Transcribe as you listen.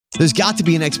There's got to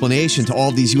be an explanation to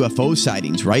all these UFO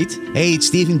sightings, right? Hey, it's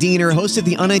Stephen Diener, host of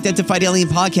the Unidentified Alien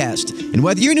Podcast. And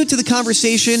whether you're new to the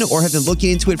conversation or have been looking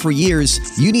into it for years,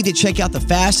 you need to check out the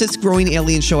fastest growing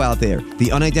alien show out there,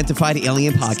 the Unidentified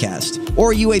Alien Podcast,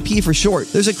 or UAP for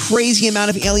short. There's a crazy amount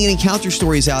of alien encounter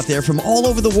stories out there from all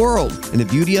over the world. And the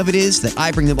beauty of it is that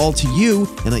I bring them all to you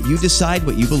and let you decide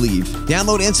what you believe.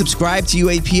 Download and subscribe to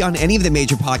UAP on any of the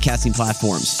major podcasting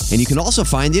platforms. And you can also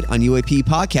find it on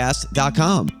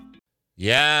UAPpodcast.com.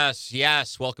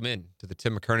 Yes. Welcome in to the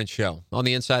Tim McKernan Show on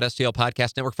the Inside STL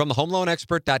Podcast Network from the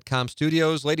HomeLoanExpert.com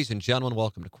studios. Ladies and gentlemen,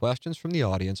 welcome to Questions from the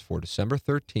Audience for December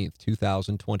 13th,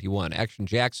 2021. Action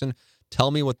Jackson, tell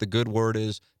me what the good word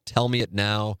is. Tell me it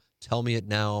now. Tell me it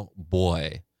now,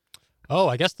 boy. Oh,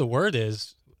 I guess the word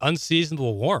is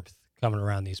unseasonable warmth coming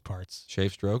around these parts.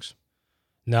 Shave strokes?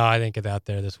 No, I didn't get out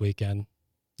there this weekend.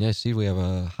 Yeah, see, we have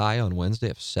a high on Wednesday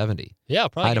of 70. Yeah,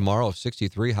 probably. High tomorrow of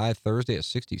 63. High Thursday of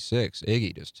 66.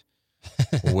 Iggy just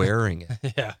wearing it.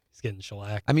 Yeah, he's getting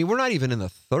shellacked. I mean, we're not even in the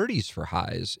 30s for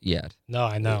highs yet. No,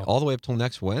 I know. All the way up till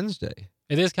next Wednesday.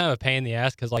 It is kind of a pain in the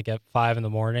ass because, like, at 5 in the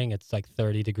morning, it's like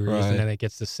 30 degrees, Right. and then it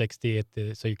gets to 60.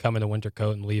 So you come in a winter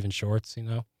coat and leave in shorts, you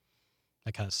know?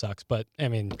 That kind of sucks. But, I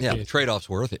mean, Yeah, the trade-off's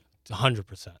worth it.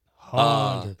 100%.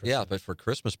 100%. Yeah, but for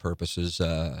Christmas purposes,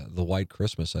 the white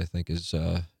Christmas, I think, is,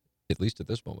 at least at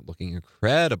this moment, looking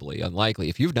incredibly unlikely.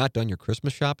 If you've not done your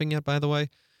Christmas shopping yet, by the way,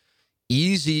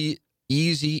 easy.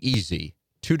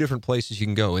 2 different places you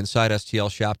can go.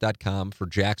 InsideSTLShop.com for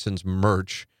Jackson's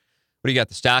merch. What do you got?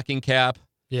 The stocking cap?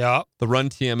 Yeah. The Run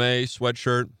TMA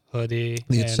sweatshirt? Hoodie.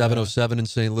 The and, 707 in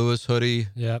St. Louis hoodie?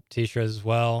 Yep, T-shirt as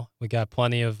well. We got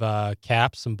plenty of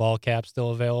caps, some ball caps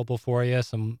still available for you,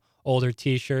 some older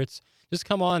T-shirts. Just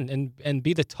come on and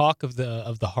be the talk of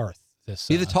the hearth.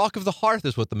 Be the talk of the hearth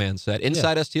is what the man said.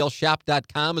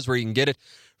 InsideSTLShop.com is where you can get it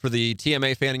for the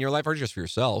TMA fan in your life or just for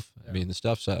yourself. Yeah. I mean, the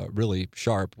stuff's really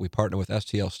sharp. We partner with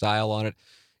STL Style on it.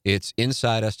 It's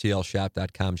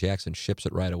InsideSTLShop.com. Jackson ships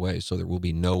it right away, so there will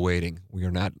be no waiting. We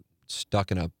are not stuck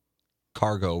in a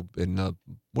cargo in,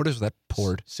 what is that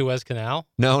port? Suez Canal?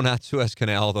 No, not Suez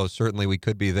Canal, though certainly we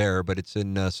could be there, but it's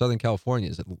in Southern California.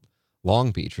 Is it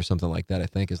Long Beach or something like that, I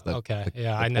think, is the, okay.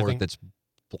 the port that's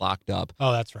blocked up.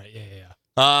 Oh, that's right.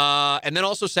 Yeah. And then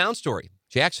also Sound Story.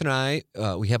 Jackson and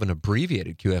I, we have an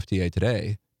abbreviated QFTA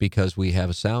today because we have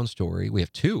a Sound Story. We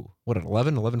have 2. What, at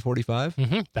 11:45?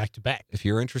 Mm-hmm. Back to back. If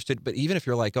you're interested, but even if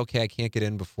you're like, okay, I can't get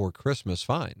in before Christmas,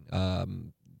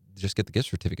 fine. Just get the gift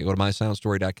certificate. Go to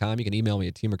mysoundstory.com. You can email me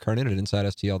at tmckernan at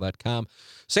insidestl.com.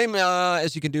 Same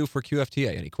as you can do for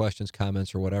QFTA. Any questions,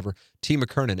 comments, or whatever,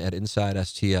 tmckernan at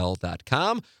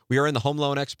insidestl.com. We are in the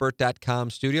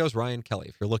HomeLoanExpert.com studios. Ryan Kelly,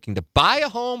 if you're looking to buy a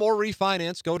home or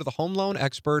refinance, go to the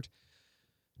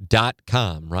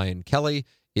HomeLoanExpert.com. Ryan Kelly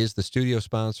is the studio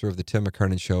sponsor of the Tim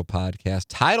McKernan Show podcast,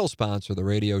 title sponsor of the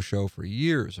radio show for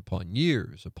years upon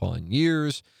years upon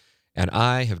years, and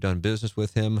I have done business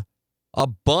with him a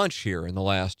bunch here in the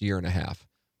last year and a half.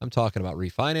 I'm talking about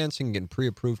refinancing, getting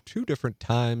pre-approved 2 different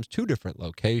times, 2 different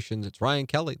locations. It's Ryan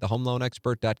Kelly, the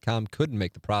HomeLoanExpert.com. Couldn't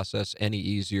make the process any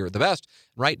easier. The best.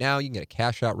 Right now, you can get a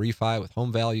cash-out refi with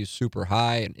home values super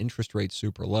high and interest rates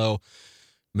super low.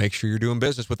 Make sure you're doing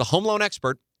business with the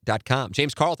HomeLoanExpert.com.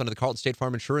 James Carlton of the Carlton State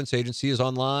Farm Insurance Agency is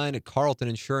online at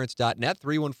carltoninsurance.net,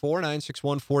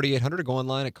 314-961-4800. Go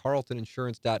online at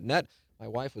carltoninsurance.net. My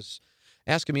wife was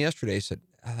asking me yesterday, said,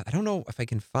 I don't know if I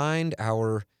can find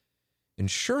our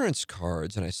insurance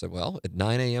cards. And I said, well, at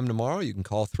 9 a.m. tomorrow, you can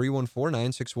call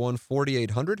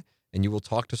 314-961-4800, and you will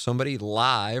talk to somebody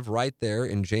live right there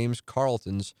in James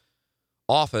Carlton's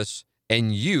office,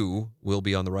 and you will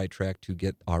be on the right track to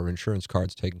get our insurance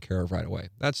cards taken care of right away.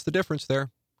 That's the difference there.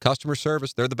 Customer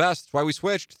service, they're the best. That's why we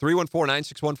switched.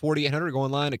 314-961-4800. Go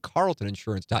online at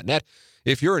carltoninsurance.net.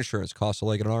 If your insurance costs a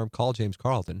leg and an arm, call James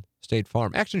Carlton, State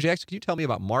Farm. Action Jackson, can you tell me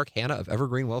about Mark Hanna of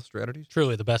Evergreen Wealth Strategies?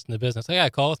 Truly the best in the business. I got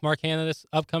a call with Mark Hanna this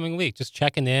upcoming week. Just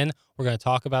checking in. We're going to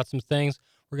talk about some things.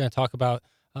 We're going to talk about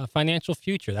financial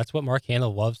future. That's what Mark Hanna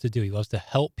loves to do. He loves to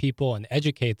help people and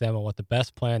educate them on what the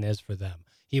best plan is for them.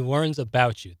 He learns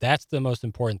about you. That's the most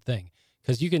important thing.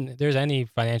 Because there's any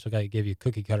financial guy who give you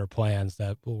cookie cutter plans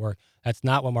that will work. That's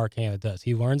not what Mark Hanna does.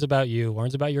 He learns about you,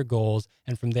 learns about your goals,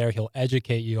 and from there he'll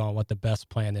educate you on what the best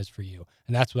plan is for you.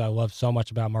 And that's what I love so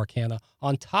much about Mark Hanna,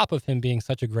 on top of him being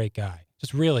such a great guy.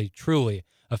 Just really, truly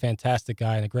a fantastic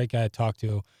guy and a great guy to talk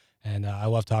to. And I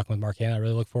love talking with Mark Hanna. I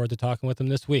really look forward to talking with him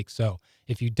this week. So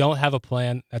if you don't have a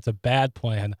plan, that's a bad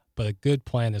plan. But a good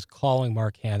plan is calling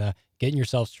Mark Hanna, getting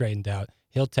yourself straightened out.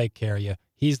 He'll take care of you.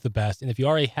 He's the best. And if you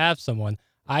already have someone,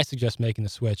 I suggest making the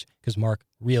switch because Mark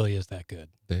really is that good.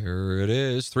 There it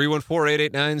is.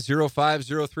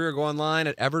 314-889-0503 or go online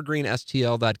at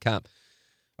evergreenstl.com.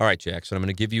 All right, Jackson, I'm going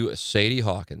to give you a Sadie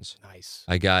Hawkins. Nice.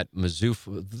 I got Mizzou.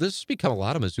 This has become a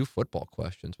lot of Mizzou football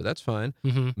questions, but that's fine.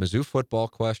 Mm-hmm. Mizzou football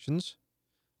questions.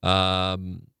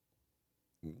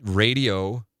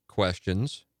 Radio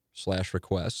questions /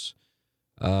 requests.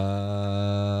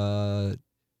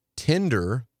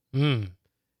 Tinder.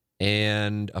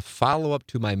 And a follow-up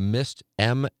to my missed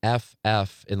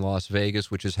MFF in Las Vegas,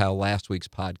 which is how last week's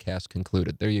podcast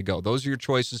concluded. There you go. Those are your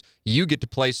choices. You get to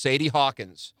play Sadie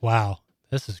Hawkins. Wow.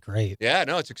 This is great. Yeah,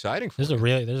 no, it's exciting for This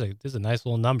is a nice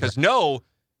little number. Because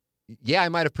I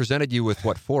might have presented you with,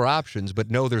 4 options,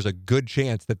 but no, there's a good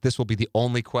chance that this will be the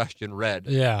only question read,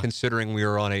 considering we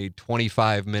are on a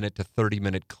 25-minute to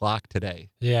 30-minute clock today.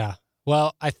 Yeah.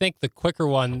 Well, I think the quicker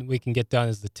one we can get done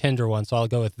is the Tinder one, so I'll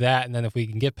go with that. And then if we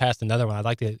can get past another one, I'd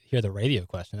like to hear the radio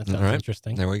question. That sounds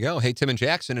interesting. There we go. Hey, Tim and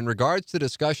Jackson, in regards to the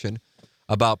discussion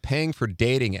about paying for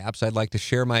dating apps, I'd like to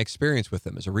share my experience with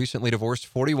them. As a recently divorced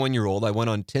 41-year-old, I went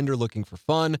on Tinder looking for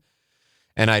fun,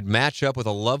 and I'd match up with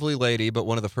a lovely lady, but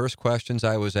one of the first questions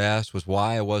I was asked was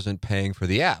why I wasn't paying for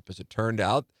the app. As it turned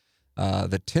out,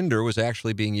 the Tinder was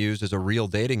actually being used as a real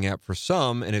dating app for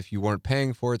some, and if you weren't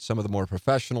paying for it, some of the more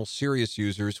professional, serious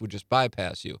users would just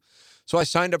bypass you. So I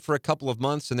signed up for a couple of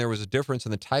months, and there was a difference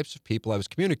in the types of people I was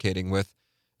communicating with.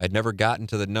 I'd never gotten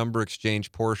to the number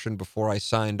exchange portion before I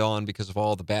signed on because of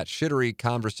all the batshittery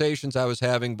conversations I was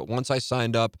having, but once I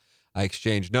signed up, I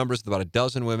exchanged numbers with about a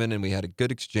dozen women, and we had a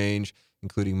good exchange,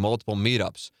 including multiple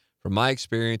meetups. From my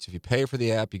experience, if you pay for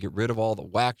the app, you get rid of all the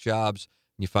whack jobs,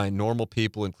 and you find normal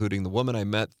people, including the woman I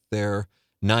met there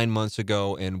 9 months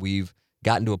ago, and we've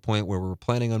gotten to a point where we're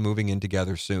planning on moving in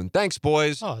together soon. Thanks,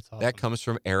 boys. Oh, that's awesome. That comes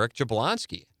from Eric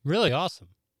Jablonski. Really awesome.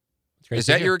 Is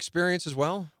that your experience as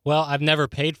well? Well, I've never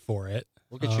paid for it.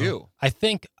 Look at you. I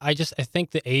think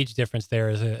the age difference there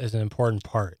is an important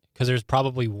part because there's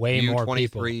probably way more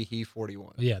 23, people. he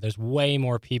 41. Yeah, there's way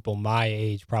more people my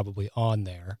age probably on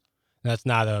there. And that's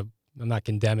not I'm not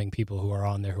condemning people who are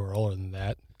on there who are older than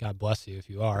that. God bless you if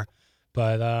you are.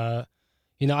 But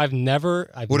I've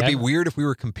never. Would it be weird if we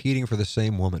were competing for the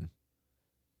same woman?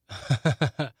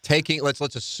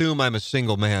 Let's assume I'm a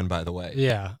single man, by the way.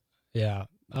 Yeah.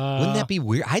 Wouldn't that be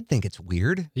weird? I'd think it's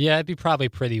weird. Yeah, it'd be probably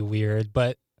pretty weird,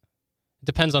 but it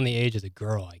depends on the age of the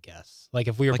girl, I guess. Like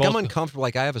if we were both... I'm uncomfortable.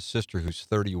 Like I have a sister who's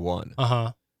 31.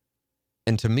 Uh-huh.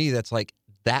 And to me, that's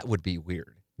that would be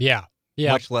weird. Yeah.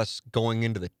 Much less going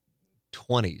into the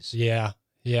 20s. Yeah.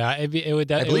 It would.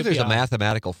 I believe there's a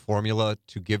mathematical formula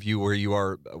to give you where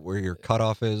your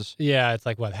cutoff is. Yeah, it's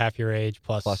like half your age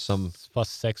plus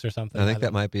 6 or something. I think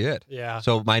that might be it. Yeah.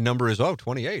 So my number is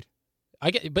 28.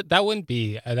 But that wouldn't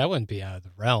be out of the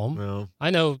realm. No.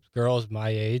 I know girls my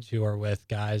age who are with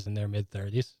guys in their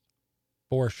mid-30s,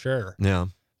 for sure. Yeah.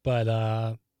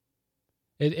 But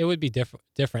it would be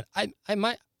different. I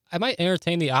might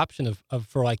entertain the option of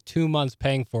for 2 months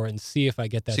paying for it and see if I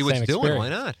get that same experience. See what's doing. Why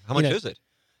not? How much is it?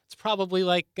 It's probably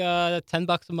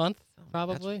 $10 a month.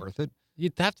 Probably. That's worth it.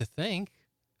 You'd have to think.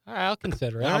 All right, I'll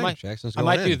consider it. All right, I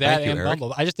might do that and Eric.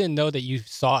 Bumble. I just didn't know that you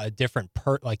saw a different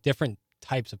different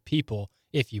types of people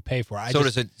if you pay for it.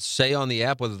 Does it say on the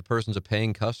app whether the person's a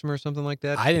paying customer or something like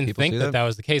that? I didn't think that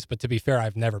was the case, but to be fair,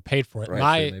 I've never paid for it.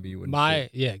 Right, so maybe you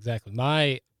wouldn't yeah, exactly.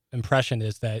 My impression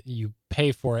is that you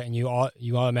pay for it and you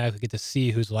automatically get to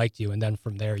see who's liked you, and then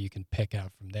from there you can pick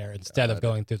out from there instead of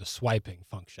going through the swiping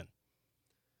function.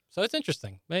 So it's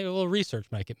interesting. Maybe a little research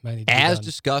might need to be As done.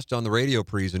 discussed on the radio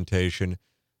presentation,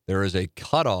 there is a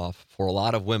cutoff for a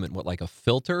lot of women. Like a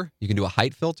filter? You can do a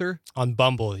height filter? On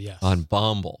Bumble, yes. On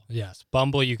Bumble. Yes.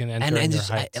 Bumble, you can enter in your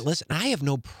height. Listen, I have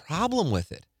no problem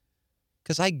with it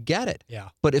because I get it.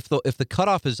 Yeah. But if the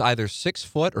cutoff is either 6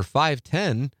 foot or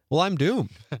 5'10", well, I'm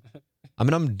doomed.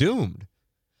 I'm doomed.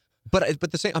 But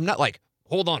the same, I'm not like,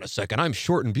 hold on a second, I'm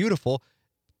short and beautiful.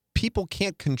 People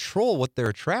can't control what they're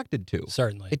attracted to.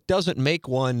 Certainly. It doesn't make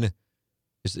one,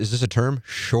 is this a term?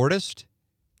 Shortest?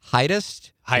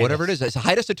 Heightest? Whatever it is. Is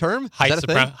heightest a term? Height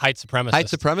supremacist. Height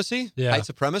supremacy? Yeah. Height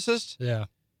supremacist? Yeah.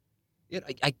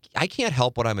 I can't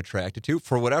help what I'm attracted to.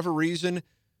 For whatever reason,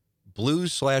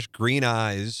 blue/green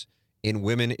eyes in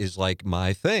women is like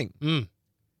my thing. Mm.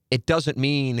 It doesn't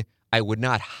mean I would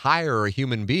not hire a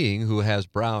human being who has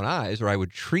brown eyes, or I would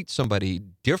treat somebody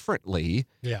differently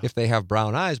if they have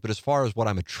brown eyes. But as far as what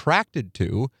I'm attracted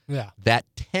to, that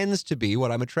tends to be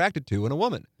what I'm attracted to in a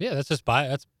woman. Yeah, that's just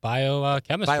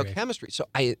biochemistry. Biochemistry. So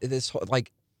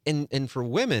and for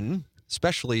women,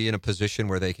 especially in a position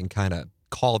where they can kind of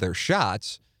call their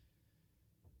shots,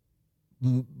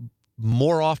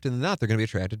 more often than not, they're going to be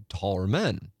attracted to taller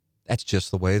men. That's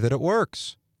just the way that it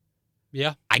works.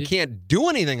 Yeah. I can't do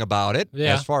anything about it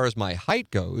as far as my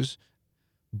height goes,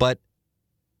 but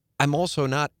I'm also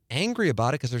not angry about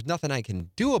it because there's nothing I can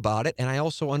do about it. And I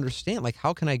also understand, like,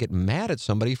 how can I get mad at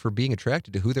somebody for being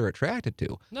attracted to who they're attracted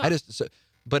to? No.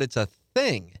 But it's a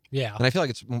thing. Yeah. And I feel like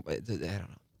I don't know.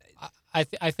 I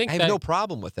think I have no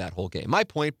problem with that whole game. My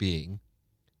point being,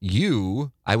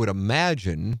 you, I would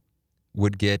imagine,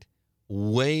 would get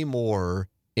way more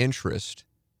interest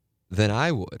than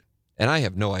I would. And I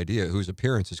have no idea whose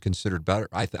appearance is considered better.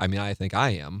 I think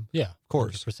I am. Yeah. Of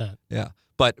course. 100%. Yeah.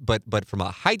 But from a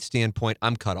height standpoint,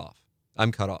 I'm cut off.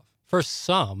 For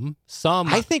some.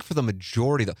 I think for the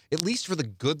majority, though, at least for the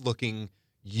good-looking,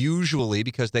 usually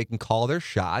because they can call their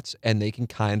shots and they can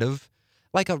kind of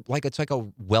it's like a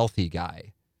wealthy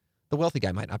guy. The wealthy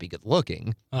guy might not be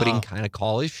good-looking, but he can kind of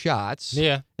call his shots.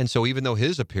 Yeah. And so even though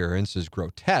his appearance is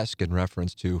grotesque in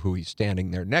reference to who he's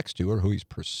standing there next to or who he's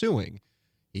pursuing,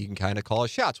 he can kind of call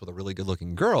his shots. With a really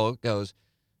good-looking girl, goes,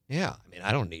 yeah, I mean,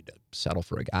 I don't need to settle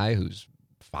for a guy who's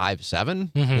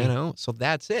 5'7", you know? So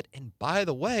that's it. And by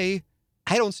the way,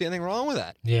 I don't see anything wrong with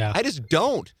that. Yeah. I just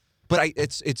don't. But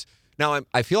it's now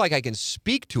I feel like I can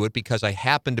speak to it because I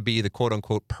happen to be the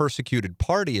quote-unquote persecuted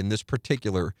party in this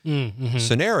particular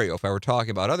scenario. If I were talking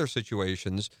about other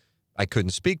situations, I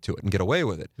couldn't speak to it and get away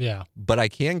with it. Yeah. But I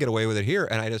can get away with it here.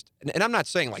 And and I'm not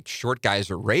saying like short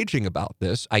guys are raging about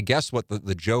this. I guess what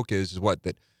the joke is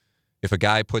that if a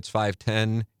guy puts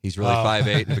 5'10", he's really 5'8",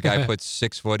 and if a guy puts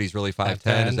 6 foot, he's really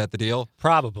 5'10". Is that the deal?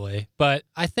 Probably. But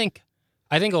I think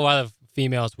a lot of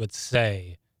females would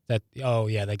say that, oh,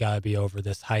 yeah, they got to be over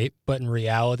this height. But in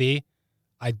reality,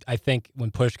 I think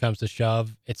when push comes to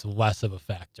shove, it's less of a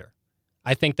factor.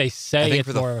 I think they say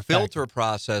it's more of a filter factor.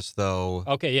 Process, though.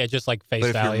 Okay, yeah, just like face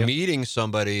value. But if you're meeting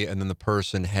somebody and then the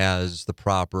person has the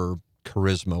proper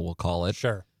charisma, we'll call it.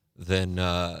 Sure.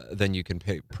 Then you can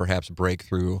perhaps break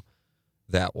through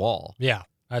that wall. Yeah,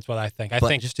 that's what I think.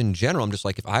 But just in general, I'm just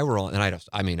like, if I were on, and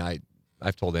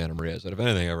I've told Anna Maria, I said, if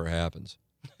anything ever happens,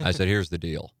 I said, here's the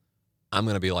deal. I'm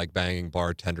going to be like banging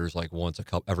bartenders like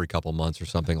every couple months or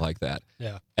something like that.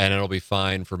 Yeah. And it'll be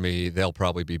fine for me. They'll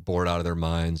probably be bored out of their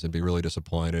minds and be really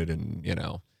disappointed. And, you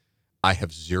know, I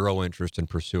have zero interest in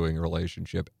pursuing a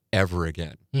relationship ever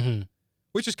again,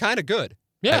 which is kind of good.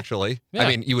 Yeah. Actually. Yeah. I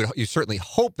mean, you certainly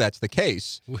hope that's the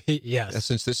case. Yes.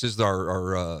 Since this is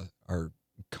our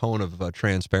cone of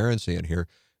transparency in here.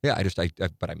 Yeah.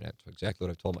 But I mean, that's exactly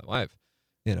what I've told my wife.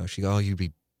 You know, she go, oh, you'd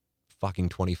be fucking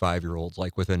 25-year-olds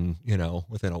like within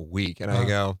a week. And I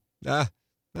go, I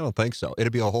don't think so.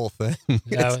 It'd be a whole thing.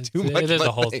 Yeah, it's too much. It is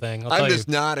a whole thing. I'm just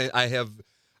not. I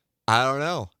don't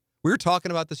know. We were talking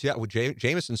about this yet.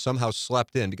 Jameson somehow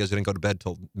slept in because he didn't go to bed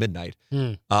till midnight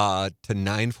to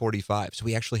 9:45. So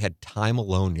we actually had time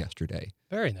alone yesterday.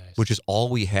 Very nice. Which is all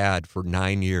we had for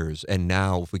 9 years. And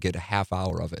now if we get a half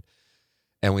hour of it,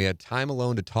 and we had time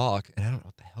alone to talk, and I don't know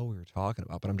what the hell we were talking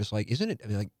about, but I'm just like, isn't it? I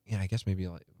mean, like, I guess maybe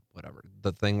like whatever,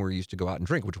 the thing where we used to go out and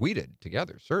drink, which we did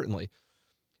together, certainly.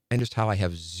 And just how I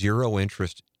have zero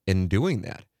interest in doing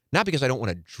that. Not because I don't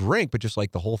want to drink, but just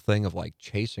like the whole thing of like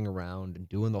chasing around and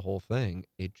doing the whole thing.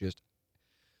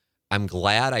 I'm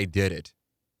glad I did it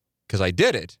because I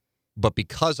did it. But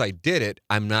because I did it,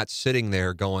 I'm not sitting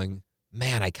there going,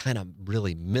 man, I kind of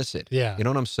really miss it. Yeah. You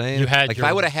know what I'm saying? If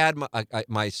I would have had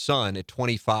my son at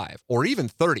 25 or even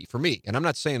 30 for me, and I'm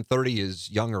not saying 30 is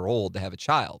young or old to have a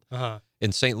child.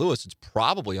 In St. Louis, it's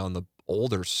probably on the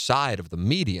older side of the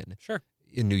median. Sure.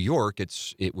 In New York,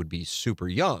 it would be super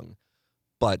young.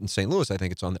 But in St. Louis, I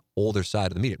think it's on the older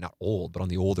side of the median. Not old, but on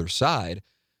the older side.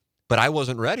 But I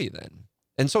wasn't ready then.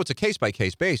 And so it's a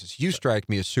case-by-case basis. You strike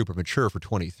me as super mature for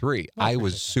 23. I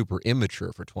was super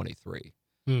immature for 23.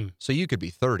 So you could be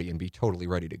 30 and be totally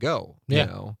ready to go. Yeah. You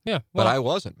know? Yeah. Well, but I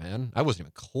wasn't, man. I wasn't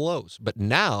even close. But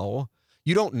now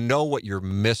you don't know what you're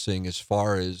missing as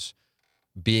far as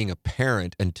being a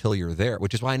parent until you're there,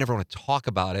 which is why I never want to talk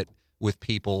about it with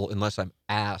people unless I'm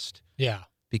asked. Yeah.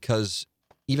 Because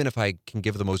even if I can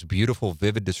give the most beautiful,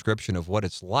 vivid description of what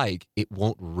it's like, it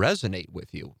won't resonate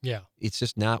with you. Yeah. It's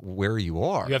just not where you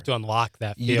are. You have to unlock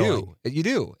that feeling. You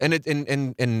do. And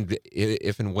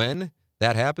if and when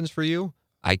that happens for you,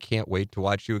 I can't wait to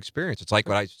watch you experience. It's like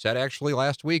what I said actually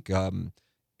last week. I don't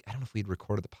know if we'd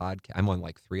recorded the podcast. I'm on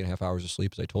like 3.5 hours of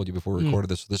sleep, as I told you before we recorded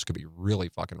this. So this could be really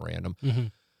fucking random.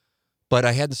 But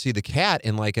I hadn't seen the cat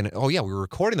in we were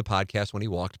recording the podcast when he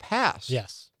walked past.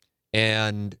 Yes.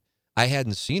 And I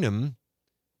hadn't seen him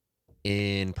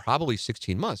in probably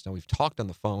 16 months. Now, we've talked on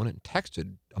the phone and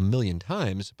texted a million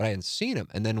times, but I hadn't seen him.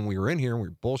 And then when we were in here and we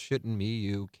were bullshitting, me,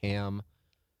 you, Cam,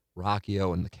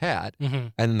 Rockio and the cat. Mm-hmm.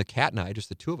 And then the cat and I, just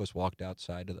the two of us, walked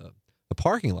outside to the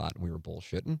parking lot, and we were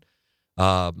bullshitting.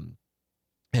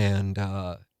 And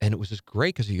it was just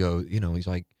great because he goes, he's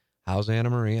like, how's Anna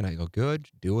Marie? And I go, good,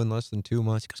 due in less than 2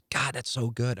 months. He goes, God, that's so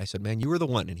good. I said, man, you were the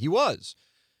one. And he was.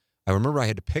 I remember I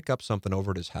had to pick up something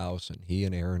over at his house, and he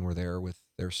and Aaron were there with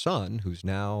their son, who's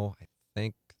now, I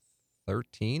think,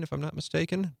 13, if I'm not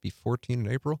mistaken, be 14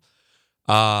 in April.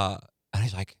 And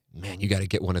he's like, man, you got to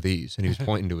get one of these. And he was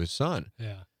pointing to his son.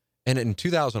 Yeah. And in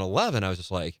 2011, I was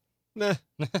just like, nah.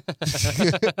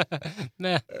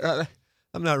 Nah.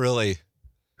 I'm not really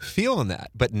feeling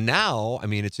that. But now, I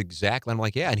mean, it's exactly, I'm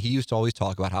like, yeah. And he used to always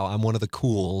talk about how I'm one of the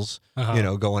cools,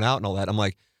 going out and all that. I'm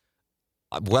like,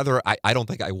 whether I don't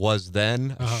think I was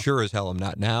then, sure as hell I'm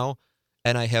not now.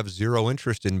 And I have zero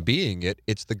interest in being it.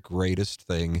 It's the greatest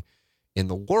thing in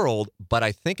the world, but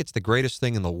I think it's the greatest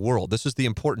thing in the world. This is the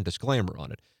important disclaimer on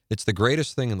it. It's the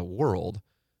greatest thing in the world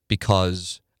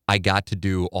because I got to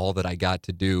do all that I got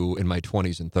to do in my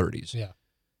 20s and 30s. Yeah.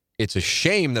 It's a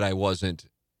shame that I wasn't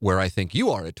where I think you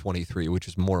are at 23, which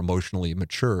is more emotionally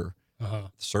mature,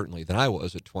 certainly, than I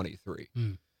was at 23.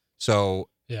 Mm. So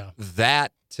yeah,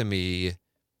 that, to me,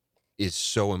 is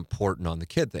so important on the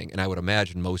kid thing. And I would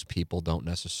imagine most people don't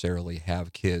necessarily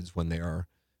have kids when they are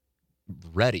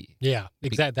ready. Yeah,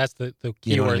 exactly. That's the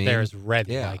key word there is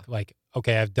ready. Yeah. Like,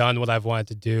 okay, I've done what I've wanted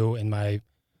to do in my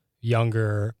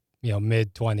younger,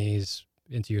 mid 20s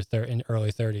into your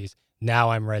early 30s. Now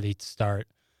I'm ready to start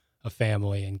a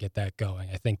family and get that going.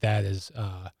 I think that is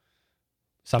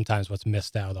sometimes what's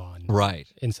missed out on, right,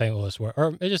 in St. Louis,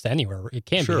 or just anywhere. It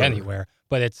can't Sure. be anywhere,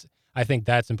 but I think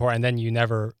that's important. And then you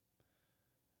never.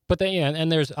 But then, and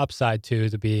there's upside to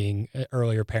being an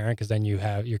earlier parent because then you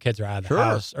have your kids are out of the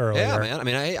house earlier. Yeah, man. I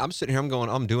mean, I'm sitting here,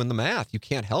 I'm doing the math. You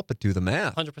can't help but do the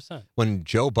math. 100%. When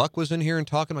Joe Buck was in here and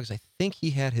talking about, because I think he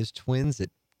had his twins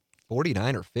at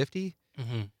 49 or 50.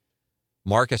 Mm-hmm.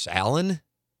 Marcus Allen,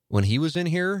 when he was in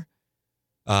here,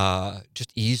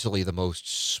 just easily the most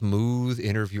smooth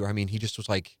interviewer. I mean, he just was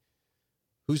like,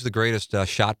 who's the greatest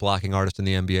shot blocking artist in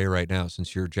the NBA right now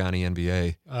since you're Johnny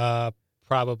NBA?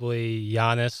 Probably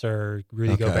Giannis or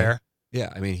Rudy Gobert.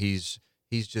 Yeah, I mean, he's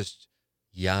just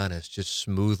Giannis, just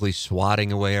smoothly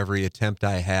swatting away every attempt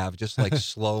I have, just like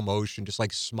slow motion, just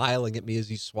like smiling at me as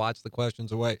he swats the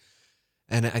questions away.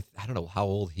 And I don't know how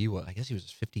old he was. I guess he was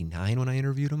 59 when I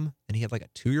interviewed him, and he had like a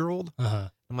 2-year-old. I'm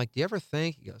like, do you ever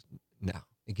think? He goes, no.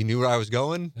 Like, he knew where I was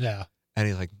going. Yeah. And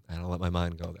he's like, I don't let my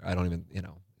mind go there. I don't even,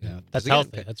 Yeah, that's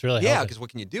healthy. That's really healthy. Yeah, because what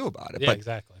can you do about it? Yeah, but,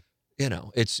 exactly.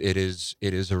 It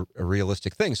is a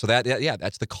realistic thing. So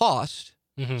that's the cost.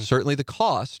 Mm-hmm. Certainly the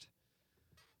cost.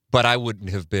 But I wouldn't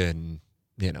have been,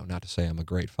 not to say I'm a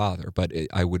great father, but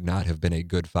I would not have been a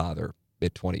good father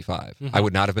at 25. Mm-hmm. I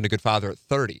would not have been a good father at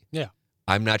 30. Yeah.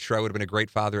 I'm not sure I would have been a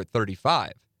great father at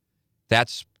 35.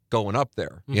 That's going up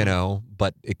there,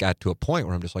 but it got to a point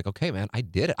where I'm just like, okay, man, I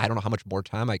did it. I don't know how much more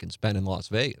time I can spend in Las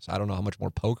Vegas. I don't know how much more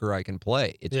poker I can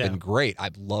play. It's been great.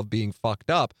 I've loved being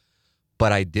fucked up,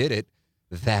 but I did it.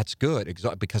 That's good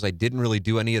because I didn't really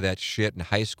do any of that shit in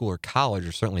high school or college,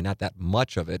 or certainly not that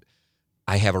much of it.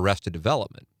 I have arrested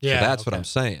development. Yeah, so that's what I'm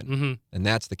saying. Mm-hmm. And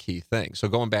that's the key thing. So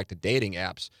going back to dating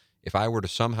apps, if I were to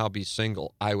somehow be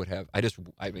single, I would have, I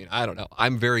don't know.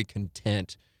 I'm very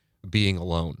content being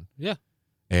alone. Yeah.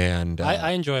 And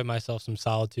I enjoy myself some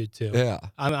solitude too. Yeah.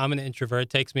 I'm an introvert. It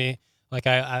takes me, like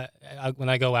I when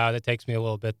I go out, it takes me a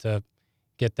little bit to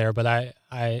get there, but I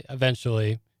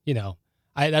eventually,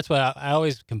 that's what I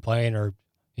always complain or,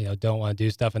 don't want to do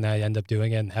stuff, and then I end up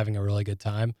doing it and having a really good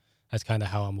time. That's kind of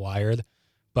how I'm wired.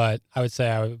 But I would say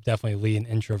I would definitely lean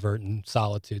introvert and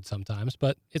solitude sometimes,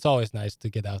 but it's always nice to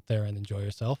get out there and enjoy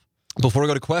yourself. Before we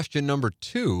go to question number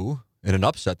 2, in an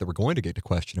upset that we're going to get to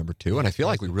question number 2, and I feel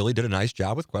like we really did a nice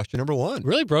job with question number 1.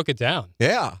 Really broke it down.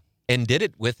 Yeah, and did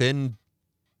it within,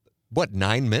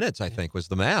 9 minutes, I think, was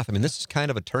the math. I mean, this is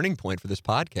kind of a turning point for this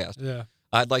podcast. Yeah.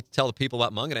 I'd like to tell the people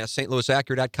about Munganess,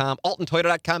 stlouisacura.com,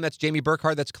 altontoyota.com. That's Jamie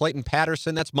Burkhardt. That's Clayton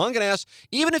Patterson. That's Munganess.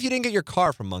 Even if you didn't get your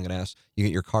car from Munganess, you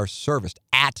get your car serviced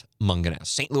at Munganess.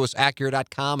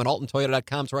 stlouisacura.com and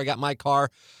altontoyota.com is where I got my car.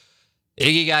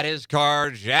 Iggy got his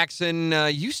car. Jackson,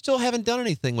 you still haven't done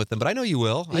anything with them, but I know you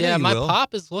will. My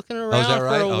pop is looking around is that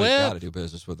right? for a whip. You got to do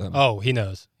business with them. Oh, he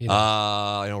knows.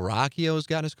 Rockio's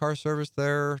got his car serviced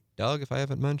there. Doug, if I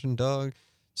haven't mentioned Doug.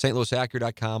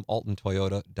 stlouisacura.com,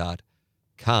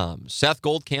 altontoyota.com. Seth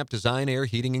Goldcamp, Design Air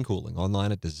Heating and Cooling,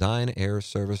 online at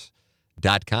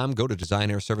designairservice.com. Go to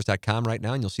designairservice.com right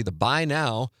now, and you'll see the Buy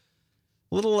Now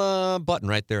little button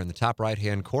right there in the top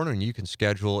right-hand corner, and you can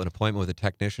schedule an appointment with a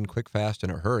technician quick, fast,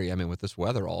 in a hurry. I mean, with this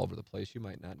weather all over the place, you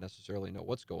might not necessarily know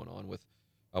what's going on with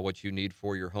what you need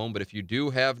for your home. But if you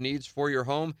do have needs for your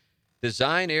home,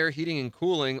 Design Air Heating and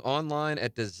Cooling online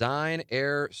at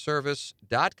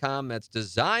designairservice.com. That's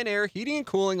Design Air Heating and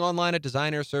Cooling online at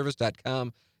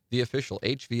designairservice.com, the official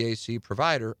HVAC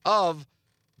provider of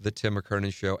the Tim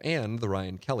McKernan Show and the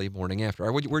Ryan Kelly Morning After.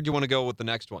 All right, where do you want to go with the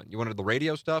next one? You wanted the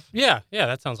radio stuff? Yeah,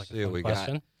 that sounds like See a what fun we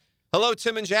question. got. Hello,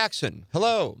 Tim and Jackson.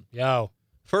 Hello. Yo.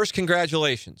 First,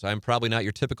 congratulations. I'm probably not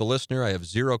your typical listener. I have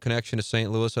zero connection to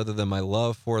St. Louis other than my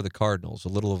love for the Cardinals. A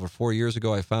little over 4 years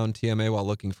ago, I found TMA while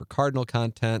looking for Cardinal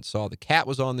content, saw the cat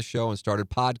was on the show, and started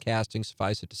podcasting.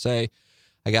 Suffice it to say,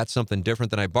 I got something different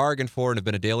than I bargained for and have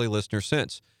been a daily listener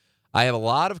since. I have a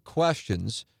lot of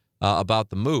questions about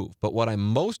the move, but what I'm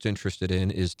most interested in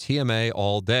is TMA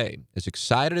all day. As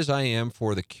excited as I am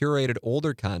for the curated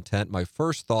older content, my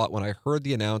first thought when I heard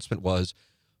the announcement was,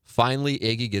 finally,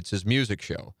 Iggy gets his music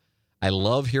show. I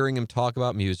love hearing him talk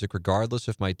about music, regardless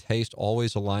if my taste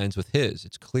always aligns with his.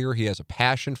 It's clear he has a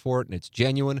passion for it, and it's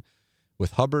genuine.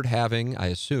 With Hubbard having, I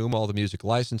assume, all the music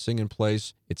licensing in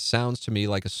place, it sounds to me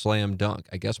like a slam dunk.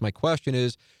 I guess my question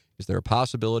is there a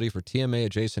possibility for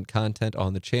TMA-adjacent content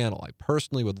on the channel? I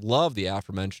personally would love the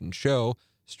aforementioned show,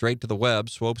 straight to the web,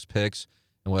 Swopes picks,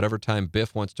 and whatever time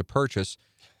Biff wants to purchase.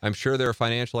 I'm sure there are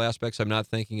financial aspects I'm not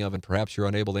thinking of, and perhaps you're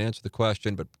unable to answer the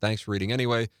question, but thanks for reading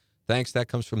anyway. Thanks. That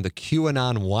comes from the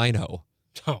QAnon Wino.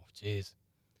 Oh, jeez.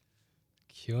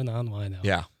 QAnon Wino.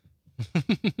 Yeah.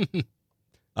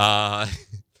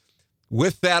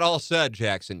 With that all said,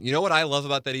 Jackson, you know what I love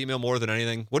about that email more than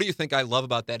anything? What do you think I love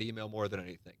about that email more than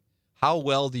anything? How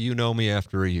well do you know me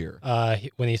after a year?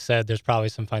 When he said there's probably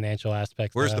some financial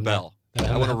aspects. Where's the bell?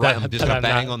 I want to run. I'm just going to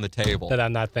bang on the table. That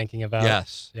I'm not thinking about.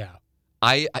 Yes. Yeah.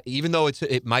 I even though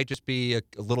it might just be a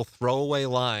little throwaway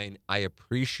line, I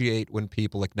appreciate when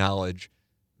people acknowledge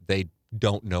they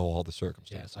don't know all the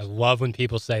circumstances. Yes, I love when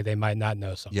people say they might not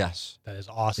know something. Yes. That is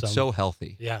awesome. It's so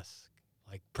healthy. Yes.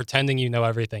 Like pretending you know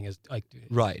everything is like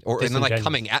right. Or and then like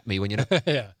coming at me when you know.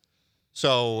 Yeah.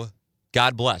 So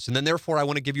God bless. And then therefore I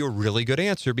want to give you a really good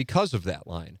answer because of that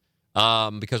line.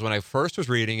 Because when I first was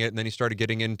reading it and then he started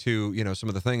getting into, some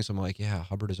of the things, I'm like, yeah,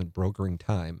 Hubbard isn't brokering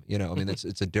time. I mean, it's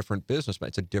a different business, but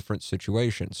it's a different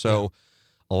situation. So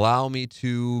allow me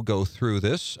to go through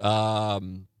this.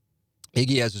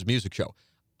 Iggy has his music show.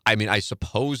 I mean, I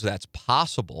suppose that's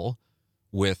possible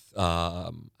with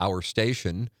our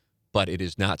station, but it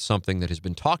is not something that has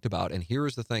been talked about. And here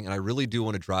is the thing, and I really do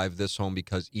want to drive this home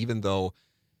because even though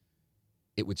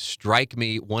it would strike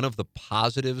me, one of the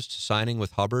positives to signing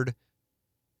with Hubbard,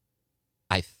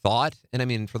 I thought, and I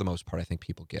mean, for the most part, I think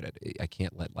people get it. I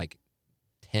can't let like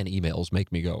 10 emails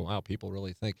make me go, wow, people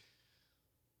really think.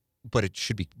 But it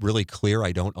should be really clear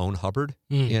I don't own Hubbard.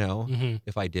 Mm-hmm.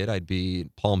 If I did, I'd be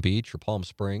in Palm Beach or Palm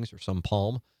Springs or some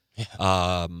palm. Yeah.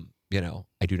 I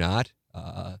do not.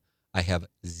 I have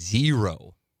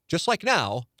zero, just like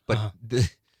now, but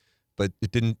but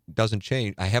it doesn't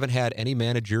change. I haven't had any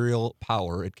managerial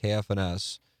power at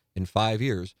KFNS in 5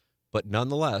 years, but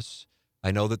nonetheless, I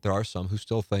know that there are some who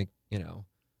still think,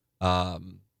 I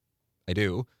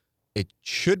do. It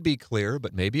should be clear,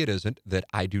 but maybe it isn't, that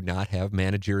I do not have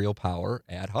managerial power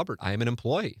at Hubbard. I am an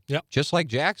employee. Yep. Just like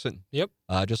Jackson. Yep.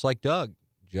 Just like Doug.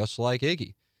 Just like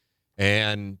Iggy.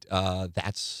 And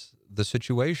that's the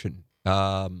situation.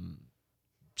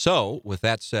 So, with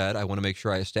that said, I want to make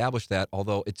sure I establish that,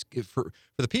 although it's for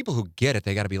the people who get it,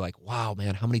 they got to be like, wow,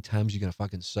 man, how many times are you going to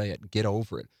fucking say it? Get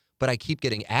over it. But I keep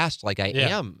getting asked like I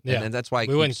am, and that's why I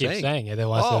wouldn't keep saying it. It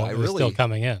was still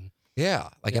coming in. Yeah,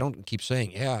 I don't keep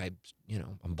saying,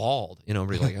 I'm bald.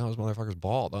 Everybody's like, oh, this motherfucker's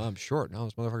bald. Oh, I'm short. No,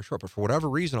 this motherfucker's short. But for whatever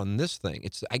reason on this thing,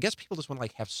 I guess people just want to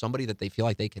like have somebody that they feel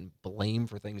like they can blame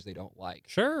for things they don't like.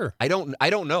 Sure. I don't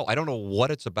know. I don't know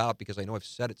what it's about because I know I've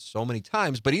said it so many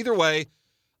times. But either way,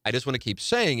 I just want to keep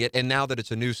saying it. And now that it's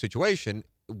a new situation,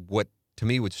 what to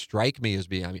me would strike me as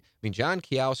being, I mean, John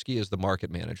Kiowski is the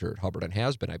market manager at Hubbard and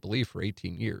has been, I believe, for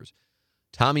 18 years.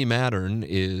 Tommy Mattern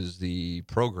is the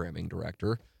programming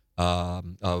director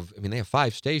they have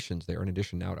 5 stations there in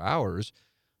addition now to ours.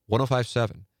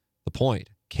 105.7, The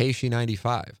Point,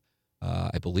 KC95,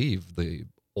 I believe the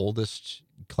oldest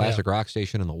classic rock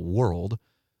station in the world.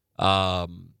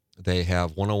 They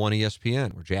have 101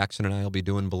 ESPN, where Jackson and I will be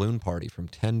doing Balloon Party from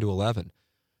 10 to 11,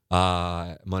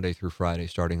 Monday through Friday,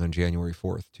 starting on Tuesday, January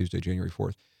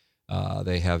 4th.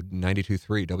 They have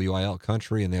 92.3 WIL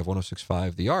Country, and they have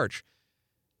 106.5 The Arch.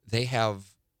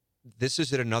 This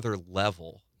is at another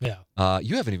level. Yeah.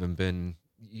 You haven't even been,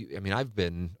 I've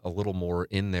been a little more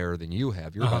in there than you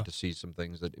have. You're about to see some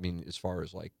things that, as far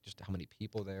as like just how many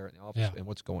people there in the office and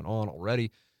what's going on already.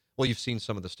 Well, you've seen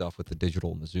some of the stuff with the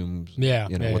digital and the Zooms,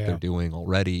 what they're doing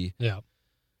already. Yeah.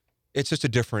 it's just a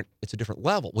different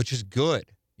level, which is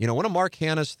good. You know, one of Mark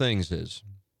Hanna's things is,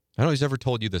 I don't know if he's ever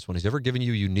told you this one. He's ever given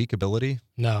you unique ability?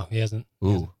 No, he hasn't.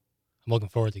 Ooh. I'm looking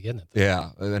forward to getting it, though. Yeah.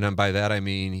 And by that, I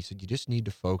mean, he said, you just need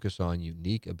to focus on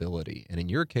unique ability. And in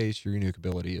your case, your unique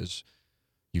ability is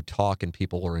you talk and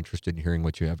people are interested in hearing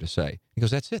what you have to say. He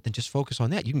goes, that's it. Then just focus on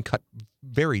that. You can cut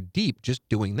very deep just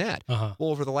doing that. Uh-huh. Well,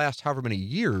 over the last however many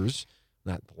years,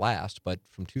 not the last, but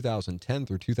from 2010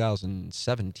 through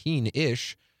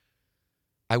 2017-ish,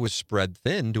 I was spread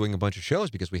thin doing a bunch of shows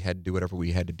because we had to do whatever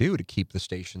we had to do to keep the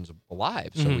stations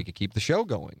alive so we could keep the show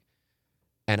going.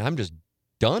 And I'm just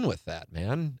done with that,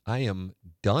 man. I am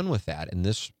done with that. And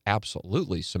this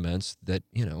absolutely cements that,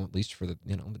 you know, at least for the,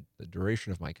 you know, the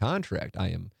duration of my contract, I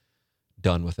am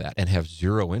done with that and have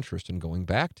zero interest in going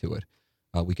back to it.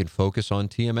 We can focus on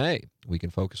TMA. We can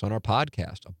focus on our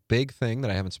podcast. A big thing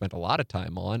that I haven't spent a lot of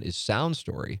time on is Sound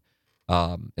Story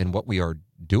and what we are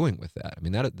doing with that. I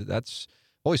mean, that's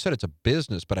always said it's a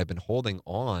business, but I've been holding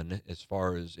on as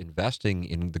far as investing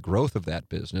in the growth of that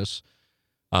business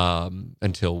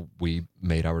until we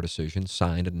made our decision,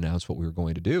 signed, and announced what we were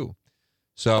going to do.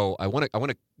 So I want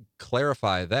to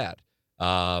clarify that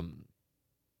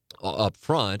up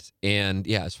front. And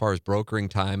yeah, as far as brokering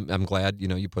time, I'm glad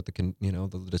you put the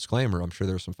disclaimer. I'm sure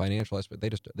there's some financial aspect.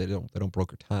 They don't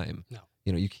broker time. No,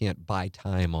 you can't buy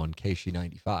time on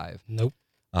KC95. Nope.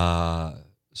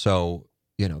 So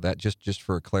that just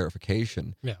for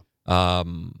clarification. Yeah.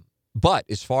 But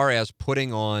as far as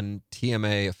putting on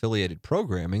TMA affiliated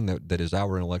programming that is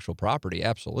our intellectual property,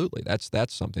 absolutely.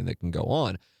 That's something that can go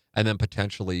on. And then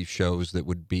potentially shows that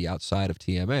would be outside of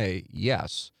TMA,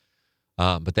 yes.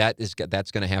 But that's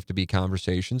going to have to be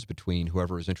conversations between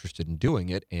whoever is interested in doing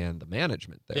it and the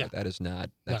management there. Yeah.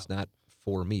 That's not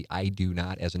for me. I do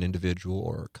not, as an individual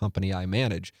or a company I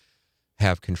manage,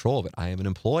 have control of it. I am an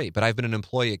employee, but I've been an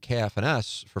employee at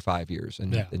KFNS for 5 years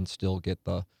and still get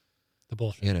the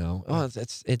bullshit.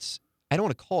 It's I don't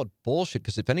want to call it bullshit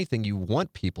because if anything, you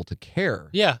want people to care.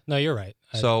 Yeah, no, you're right.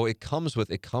 So it comes with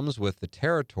the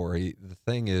territory. The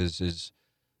thing is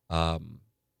I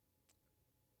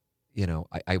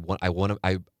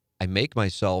make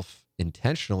myself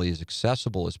intentionally as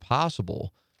accessible as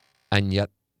possible, and yet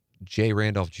Jay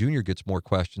Randolph Jr. gets more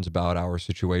questions about our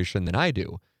situation than I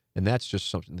do, and that's just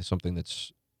something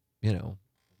that's a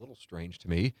little strange to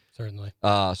me. Certainly.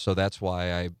 So that's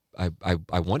why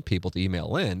I want people to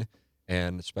email in,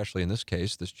 and especially in this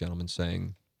case, this gentleman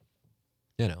saying,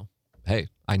 hey,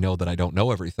 I know that I don't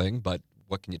know everything, but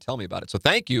what can you tell me about it? So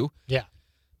thank you. Yeah.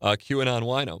 QAnon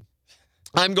Wino.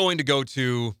 I'm going to go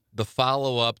to the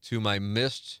follow-up to my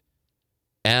missed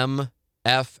MFF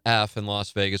in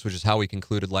Las Vegas, which is how we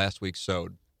concluded last week's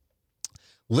SOD.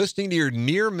 Listening to your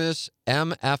near-miss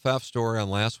MFF story on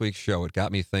last week's show, it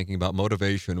got me thinking about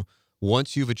motivation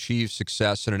once you've achieved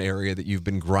success in an area that you've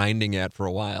been grinding at for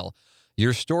a while.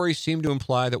 Your story seemed to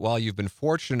imply that while you've been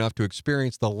fortunate enough to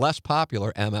experience the less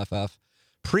popular MFF,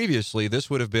 previously this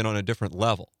would have been on a different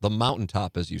level, the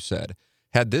mountaintop, as you said.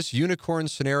 Had this unicorn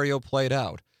scenario played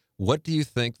out, what do you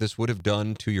think this would have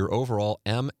done to your overall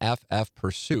MFF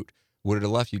pursuit? Would it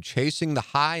have left you chasing the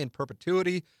high in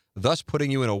perpetuity, thus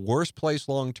putting you in a worse place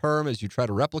long-term as you try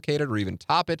to replicate it or even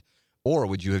top it? Or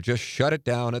would you have just shut it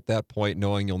down at that point,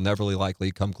 knowing you'll never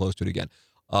likely come close to it again?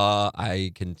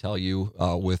 I can tell you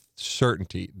with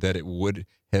certainty that it would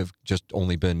have just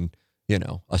only been,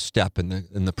 a step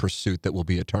in the pursuit that will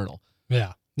be eternal.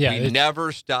 Yeah. Yeah. We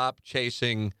never stop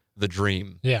chasing the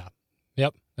dream. Yeah.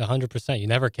 Yep. 100%. You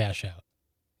never cash out.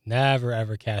 Never,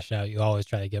 ever cash out. You always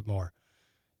try to get more.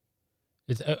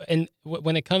 And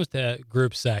when it comes to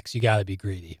group sex, you got to be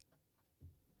greedy.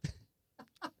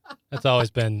 That's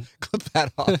always been. Clip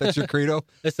that off. That's your credo.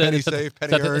 Penny saved,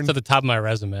 penny earned. It's at the top of my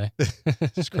resume. This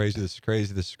is crazy. This is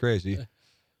crazy. This is crazy.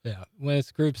 Yeah. When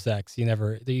it's group sex,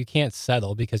 you can't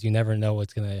settle because you never know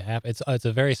what's going to happen. It's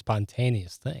a very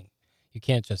spontaneous thing. You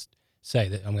can't just say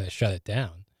that I'm going to shut it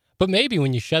down. But maybe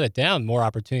when you shut it down, more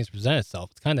opportunities present itself.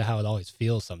 It's kind of how it always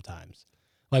feels sometimes.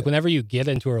 Like whenever you get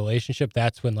into a relationship,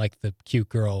 that's when like the cute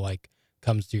girl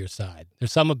comes to your side.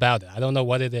 There's something about it. I don't know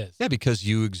what it is. Yeah, because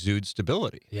you exude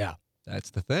stability. Yeah.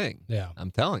 That's the thing. Yeah. I'm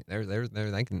telling you,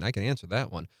 I can answer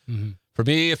that one. Mm-hmm. For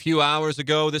me, a few hours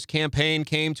ago, this campaign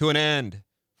came to an end.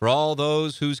 For all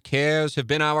those whose cares have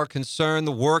been our concern,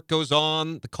 the work goes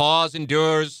on, the cause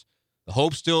endures, the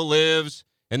hope still lives,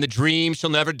 and the dream shall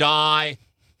never die.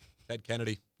 Ted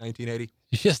Kennedy, 1980.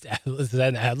 You just, is that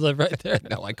an ad-lib right there?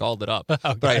 No, I called it up,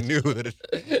 oh, but I knew that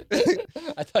it.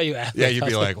 I thought you ad-libbed. Yeah, you'd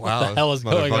be like, wow, what the hell is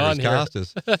going on here?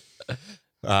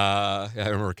 I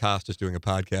remember Costas doing a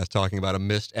podcast talking about a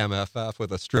missed MFF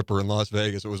with a stripper in Las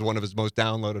Vegas. It was one of his most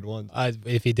downloaded ones.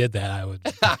 If he did that, I would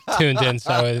tuned in,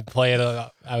 so I would play it.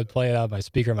 I would play it out of my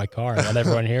speaker in my car and let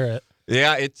everyone hear it.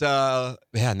 Yeah, it's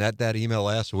man, that email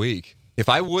last week. If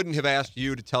I wouldn't have asked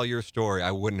you to tell your story,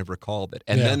 I wouldn't have recalled it.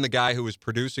 And then the guy who was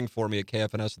producing for me at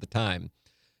KFNS at the time,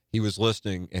 he was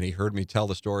listening and he heard me tell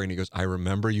the story and he goes, "I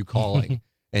remember you calling,"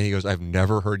 and he goes, "I've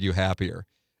never heard you happier."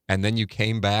 And then you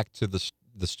came back to the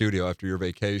studio after your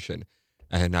vacation,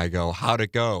 and I go, "How'd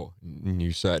it go?" And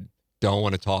you said, "Don't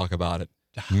want to talk about it.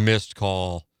 Missed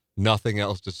call. Nothing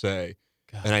else to say."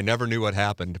 God. And I never knew what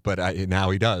happened, but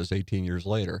now he does 18 years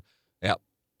later. Yep.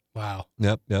 Wow.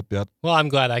 Yep. Well, I'm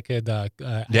glad I could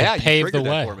pave the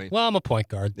way. For me. Well, I'm a point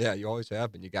guard. Yeah, you always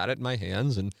have been. You got it in my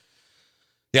hands, and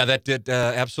yeah, that did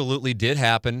absolutely did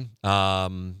happen.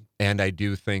 And I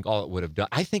do think all it would have done.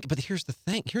 I think, but here's the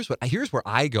thing. Here's where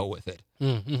I go with it.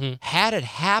 Mm-hmm. Had it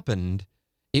happened,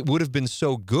 it would have been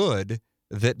so good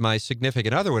that my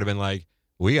significant other would have been like,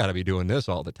 "We got to be doing this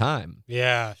all the time."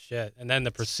 Yeah, shit. And then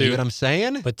the pursuit. See what I'm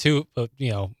saying? But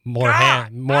more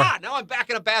hands. Now I'm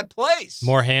back in a bad place.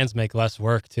 More hands make less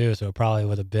work too, so it probably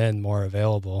would have been more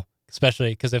available.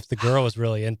 Especially because if the girl was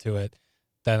really into it,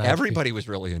 then everybody was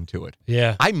really into it.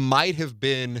 Yeah, I might have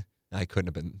been. I couldn't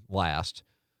have been last.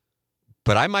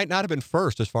 But I might not have been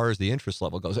first as far as the interest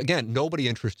level goes. Again, nobody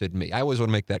interested me. I always want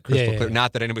to make that crystal clear.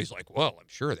 Not that anybody's like, well, I'm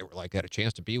sure they were like, had a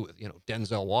chance to be with,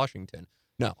 Denzel Washington.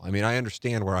 No, I mean, I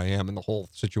understand where I am in the whole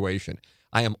situation.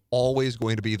 I am always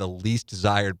going to be the least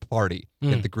desired party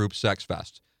at the group sex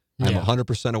fest. I'm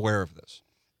 100% aware of this.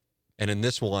 And in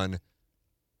this one,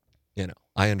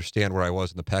 I understand where I was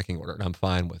in the pecking order, and I'm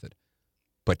fine with it.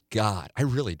 But God, I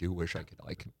really do wish I could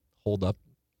hold up.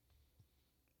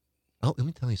 Oh, let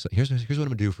me tell you something. Here's what I'm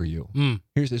gonna do for you.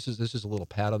 This is a little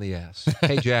pat on the ass.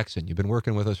 Hey Jackson, you've been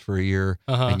working with us for a year,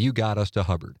 and you got us to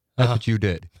Hubbard. That's what you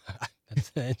did.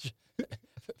 That's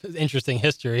interesting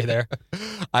history there.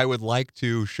 I would like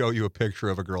to show you a picture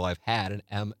of a girl I've had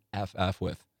an MFF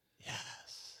with.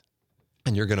 Yes.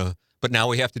 And you're gonna. But now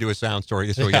we have to do a sound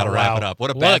story, so we got to wrap it up. What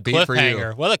a bad beat for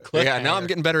you. What a cliffhanger. Yeah, now I'm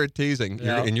getting better at teasing,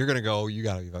 and you're gonna go. You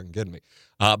gotta be fucking kidding me.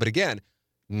 But again,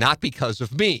 not because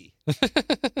of me.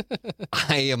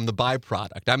 I am the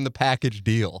byproduct. I'm the package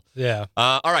deal. Yeah.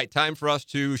 All right, time for us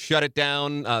to shut it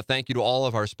down. Thank you to all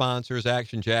of our sponsors,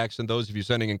 Action Jackson, those of you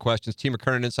sending in questions, Tim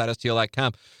McKernan,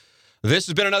 InsideSTL.com. This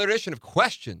has been another edition of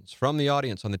Questions from the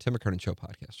Audience on the Tim McKernan Show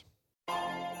podcast.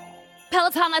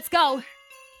 Peloton, let's go.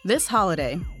 This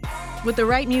holiday, with the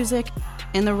right music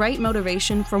and the right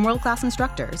motivation from world-class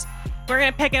instructors, we're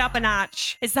going to pick it up a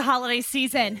notch. It's the holiday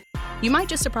season. You might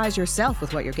just surprise yourself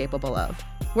with what you're capable of.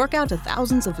 Work out to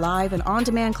thousands of live and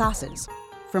on-demand classes,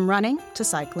 from running to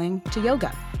cycling to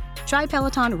yoga. Try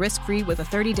Peloton risk-free with a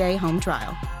 30-day home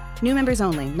trial. New members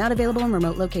only, not available in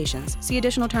remote locations. See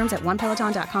additional terms at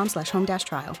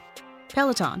onepeloton.com/home-trial.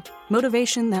 Peloton,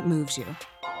 motivation that moves you.